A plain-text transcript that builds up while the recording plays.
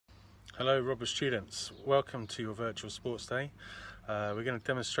Hello Robert students, welcome to your virtual sports day. We're going to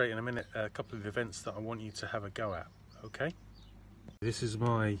demonstrate in a minute a couple of events that I want you to have a go at, okay? This is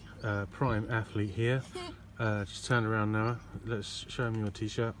my prime athlete here. Just turn around Noah, let's show him your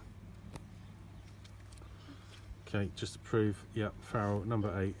t-shirt. Okay, just to prove, yeah, Farrell,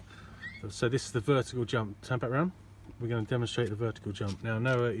 number 8. So this is the vertical jump. Turn back around. We're going to demonstrate the vertical jump. Now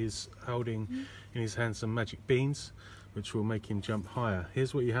Noah is holding in his hand some magic beans which will make him jump higher.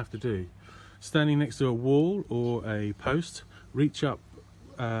 Here's what you have to do. Standing next to a wall or a post, reach up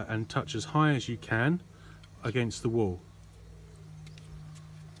and touch as high as you can against the wall.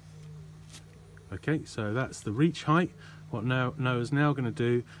 Okay, so that's the reach height. What Noah's now going to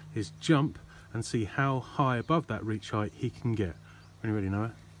do is jump and see how high above that reach height he can get. Are you ready,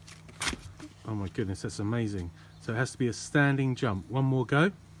 Noah? Oh my goodness, that's amazing. So it has to be a standing jump. One more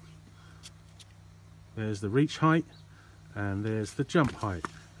go. There's the reach height and there's the jump height.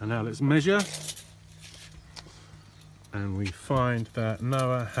 And now let's measure. And we find that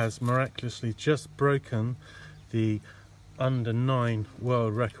Noah has miraculously just broken the under 9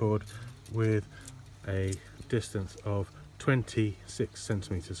 world record with a distance of 26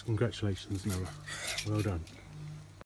 centimeters. Congratulations, Noah. Well done.